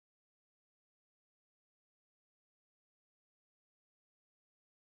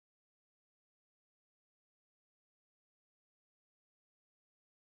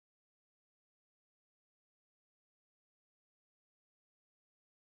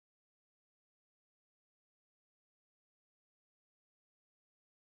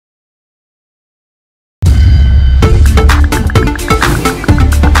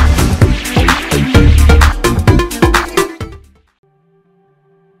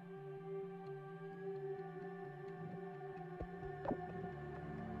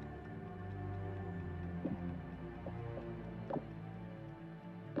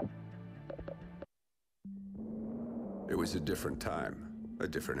was a different time, a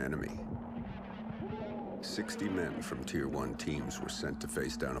different enemy. 60 men from Tier 1 teams were sent to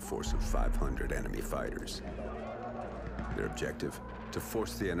face down a force of 500 enemy fighters. Their objective? To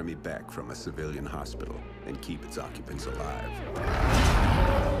force the enemy back from a civilian hospital and keep its occupants alive.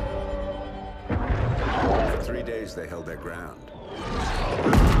 For 3 days, they held their ground.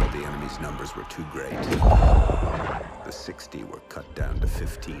 But the enemy's numbers were too great. The 60 were cut down to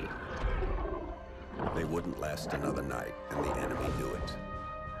 15. They wouldn't last another night, and the enemy knew it.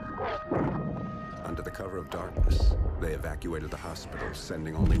 Under the cover of darkness, they evacuated the hospital,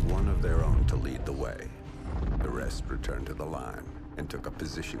 sending only one of their own to lead the way. The rest returned to the line and took up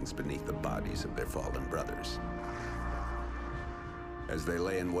positions beneath the bodies of their fallen brothers. As they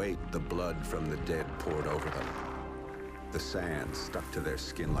lay in wait, the blood from the dead poured over them. The sand stuck to their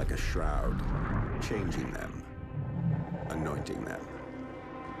skin like a shroud, changing them, anointing them.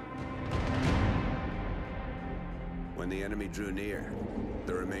 When the enemy drew near,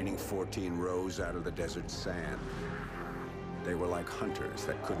 the remaining 14 rose out of the desert sand. They were like hunters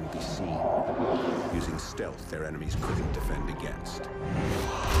that couldn't be seen, using stealth their enemies couldn't defend against.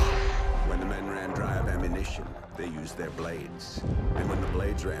 When the men ran dry of ammunition, they used their blades. And when the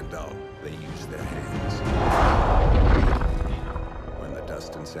blades ran dull, they used their hands. When the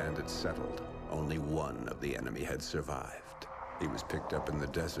dust and sand had settled, only one of the enemy had survived. He was picked up in the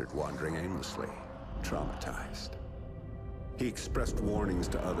desert, wandering aimlessly, traumatized. He expressed warnings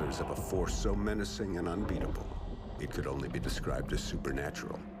to others of a force so menacing and unbeatable, it could only be described as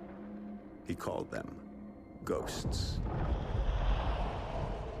supernatural. He called them ghosts.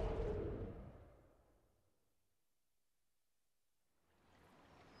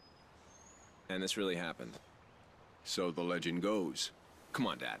 And this really happened. So the legend goes. Come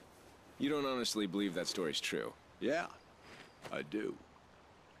on, Dad. You don't honestly believe that story's true? Yeah, I do.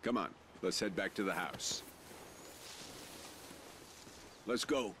 Come on, let's head back to the house. Let's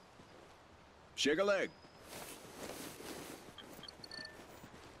go. Shake a leg.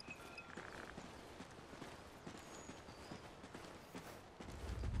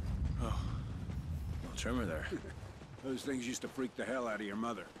 Oh, little tremor there. Those things used to freak the hell out of your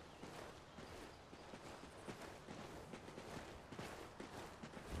mother.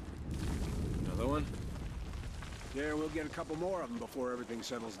 Another one? Yeah, we'll get a couple more of them before everything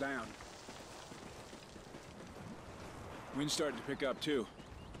settles down. Wind's starting to pick up, too.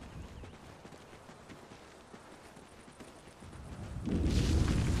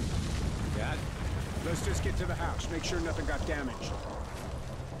 Dad? Let's just get to the house, make sure nothing got damaged.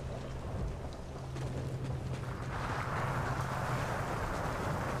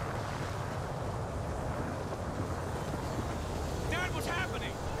 Dad, what's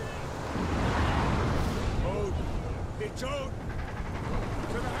happening? Ode! It's Ode!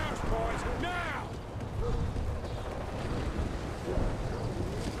 To the house, boys! Now!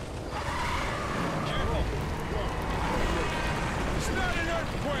 Careful! It's not an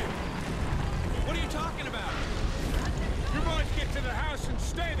earthquake! What are you talking about? You boys get to the house and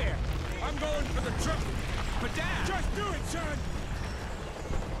stay there! I'm going for the truck! But Dad! Just do it, son!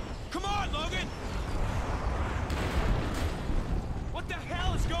 Come on, Logan! What the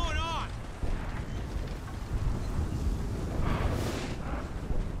hell is going on?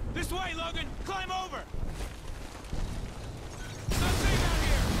 This way, Logan! Climb over! It's not safe out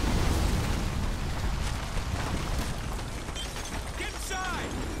here! Get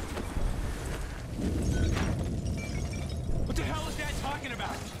inside! What the hell is Dad talking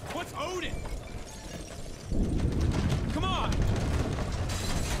about? What's Odin? Come on!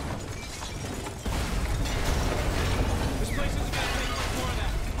 This place isn't gonna take much more of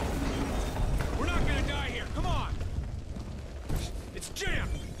that. We're not gonna die here. Come on! It's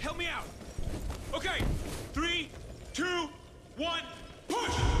jammed! Help me out! Okay, 3, 2, 1,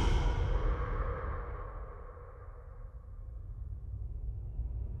 push!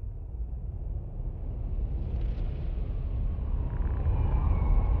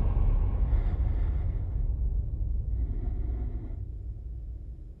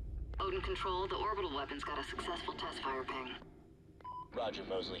 Odin Control, the orbital weapon's got a successful test fire ping. Roger,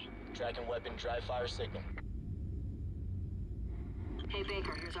 Mosley. Tracking weapon dry fire signal. Hey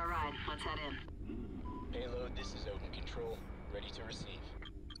Baker, here's our ride. Let's head in. Payload, this is Odin Control. Ready to receive.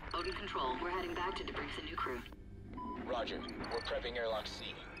 Odin Control, we're heading back to debrief the new crew. Roger. We're prepping airlock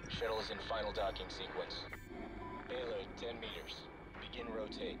C. Shuttle is in final docking sequence. Payload, 10 meters. Begin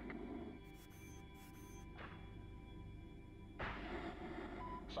rotate.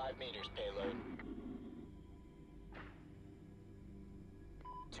 5 meters, payload.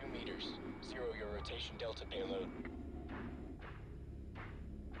 2 meters. 0 your rotation delta, payload.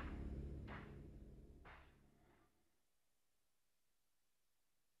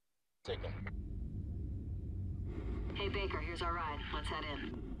 Signal. Hey, Baker, here's our ride. Let's head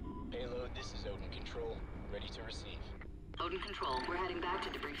in. Payload, this is Odin Control. Ready to receive. Odin Control, we're heading back to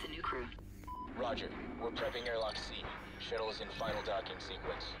debrief the new crew. Roger. We're prepping airlock C. Shuttle is in final docking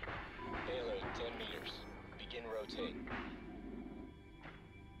sequence. Payload, 10 meters. Begin rotate.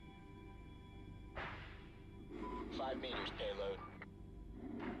 5 meters, payload.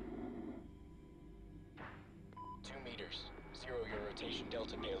 2 meters. 0 your rotation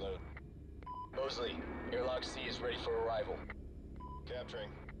delta, payload. Mosley, airlock C is ready for arrival. Capturing.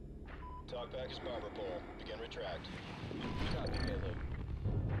 Talkback is bomber pole. Begin retract. Copy, payload.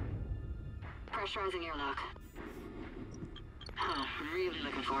 Pressurizing airlock. Oh, really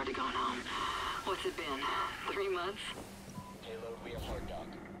looking forward to going home. What's it been? 3 months? Payload, we have hard dock.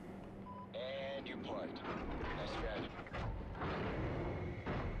 And you're parked. Nice driving.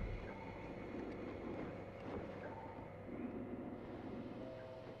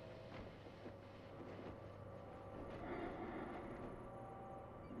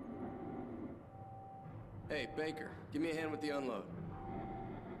 Hey, Baker, give me a hand with the unload.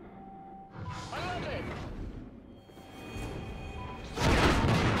 Unloaded!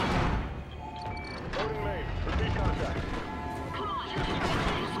 Odin main, repeat contact. Come on, you're just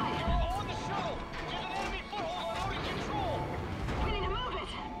right inside. On the shuttle! There's an enemy foothold on Odin Control! We need to move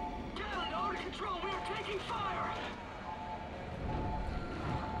it! Down, Odin Control, we are taking fire!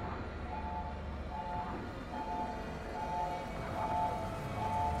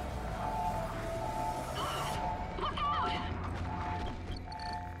 Look out!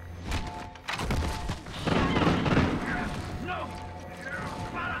 No!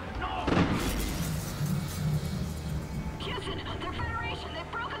 No! Houston, they're Federation.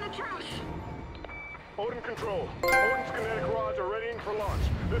 They've broken the truce. Odin Control, Odin's kinetic rods are readying for launch.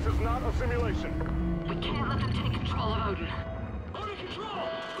 This is not a simulation. We can't let them take control of Odin. Odin Control!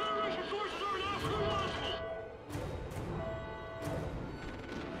 Federation forces are now through launch pool!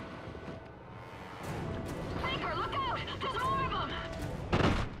 Baker, look out! There's more of them!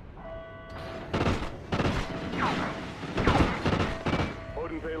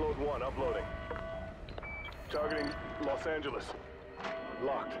 Odin payload 1 uploading. Targeting Los Angeles.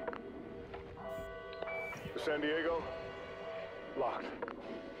 Locked. San Diego. Locked.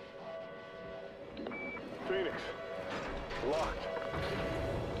 Phoenix. Locked.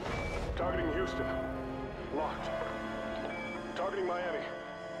 Targeting Houston. Locked. Targeting Miami.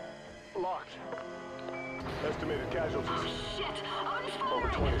 Locked. Estimated Oh, casualties, shit! Odin's over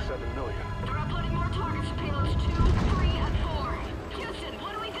firing! 27 million. They're uploading more targets to payloads 2, 3, and 4. Houston,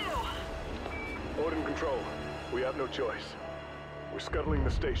 what do we do? Odin Control, we have no choice. We're scuttling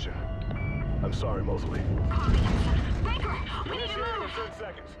the station. I'm sorry, Mosley. Copy, Houston. Baker, we need to Initiating in move! 10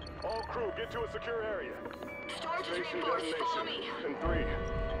 seconds. All crew, get to a secure area. Storage is Station reinforced. Follow me. detonation. In 3,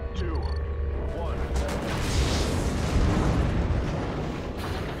 2, 1.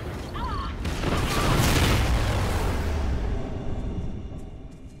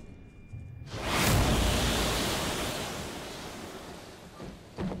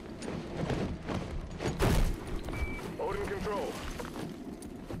 Odin Control.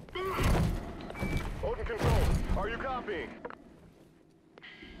 Odin Control, are you copying?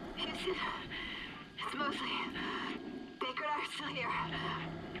 Houston, it's Mosley. Baker and I are still here.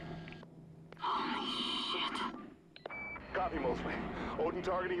 Holy shit. Copy, Mosley. Odin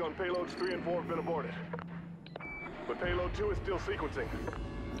targeting on payloads 3 and 4 have been aborted. But payload 2 is still sequencing.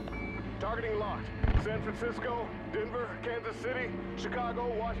 Targeting locked. San Francisco, Denver, Kansas City,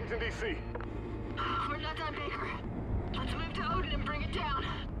 Chicago, Washington, D.C. We're not done, Baker. Let's move to Odin and bring it down.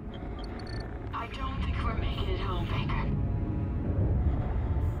 I don't think we're making it home, Baker.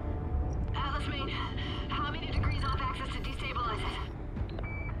 Atlas main, how many degrees off axis to destabilize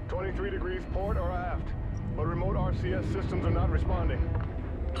it? 23 degrees port or aft. But remote RCS systems are not responding.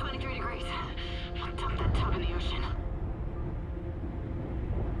 23 degrees. We'll dump that tub in the ocean.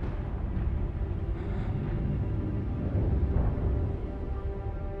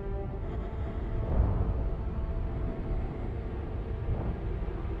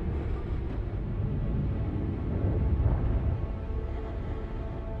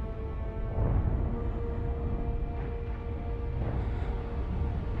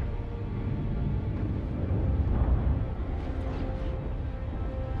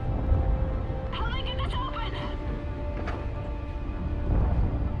 How they get this open?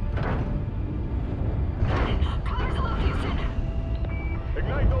 Cars aloft, Houston.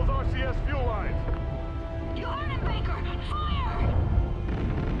 Ignite those RCS fuel lines. You heard him, Baker. Fire!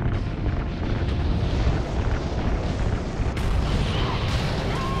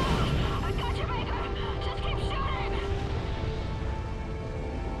 I got you, Baker. Just keep shooting.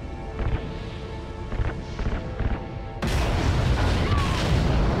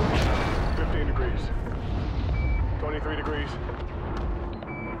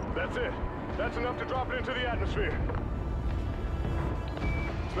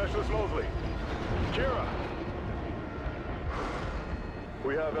 Specialist Mosley. Kira!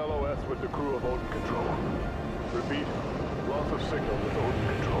 We have LOS with the crew of Odin Control. Repeat, loss of signal with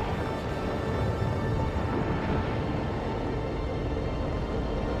Odin Control.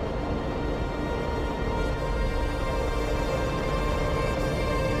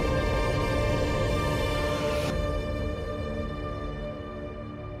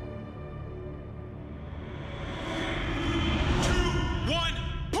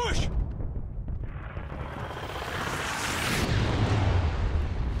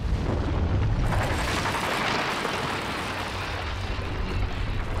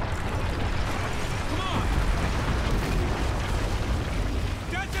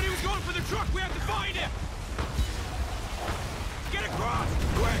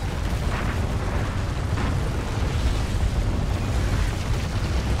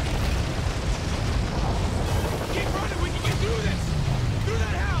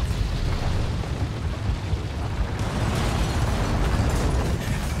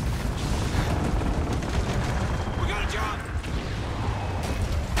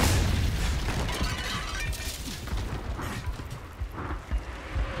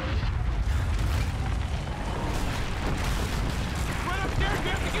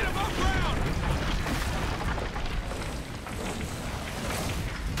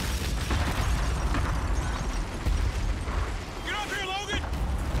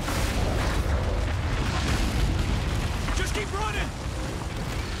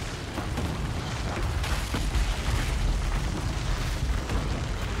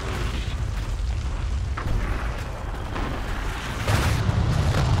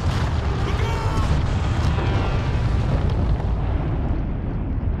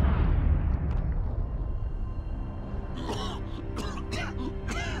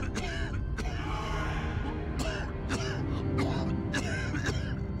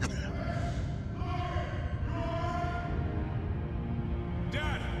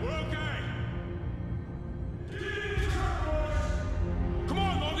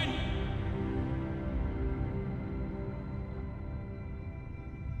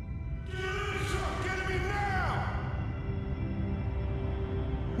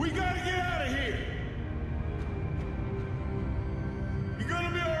 We gotta get out of here! You're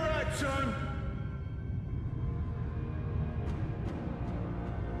gonna be alright, son!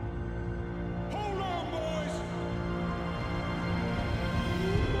 Hold on, boys!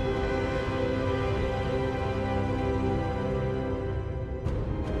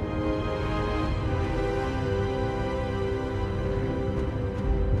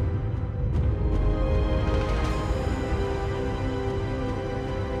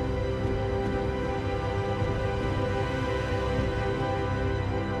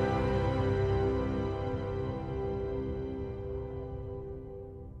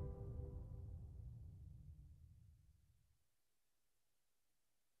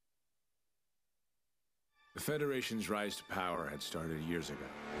 The Federation's rise to power had started years ago.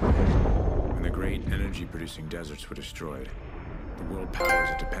 When the great energy-producing deserts were destroyed, the world powers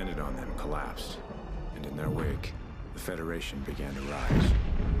that depended on them collapsed, and in their wake, the Federation began to rise.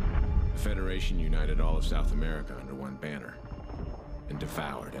 The Federation united all of South America under one banner, and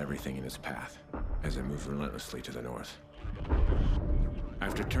devoured everything in its path as it moved relentlessly to the north.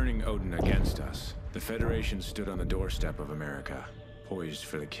 After turning Odin against us, the Federation stood on the doorstep of America, poised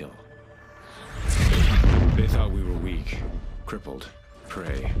for the kill. They thought we were weak, crippled,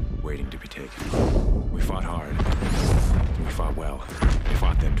 prey, waiting to be taken. We fought hard. We fought well. We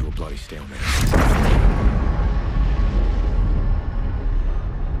fought them to a bloody stalemate.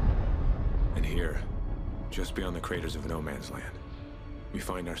 And here, just beyond the craters of No Man's Land, we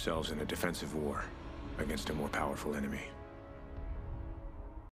find ourselves in a defensive war against a more powerful enemy.